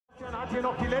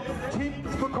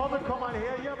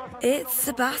It's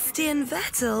Sebastian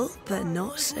Vettel, but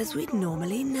not as we'd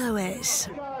normally know it.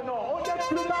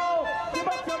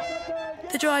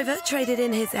 The driver traded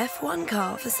in his F1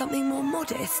 car for something more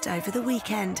modest over the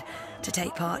weekend to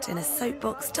take part in a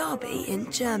soapbox derby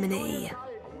in Germany.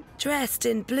 Dressed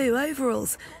in blue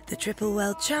overalls, the triple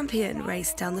world champion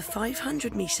raced down the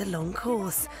 500-metre long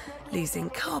course, losing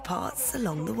car parts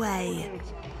along the way.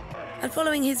 And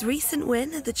following his recent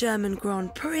win at the German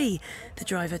Grand Prix, the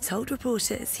driver told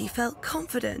reporters he felt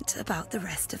confident about the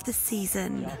rest of the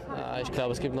season.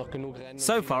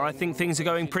 So far, I think things are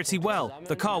going pretty well.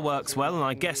 The car works well, and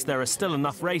I guess there are still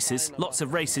enough races, lots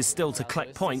of races still to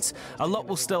collect points. A lot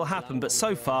will still happen, but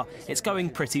so far, it's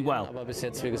going pretty well.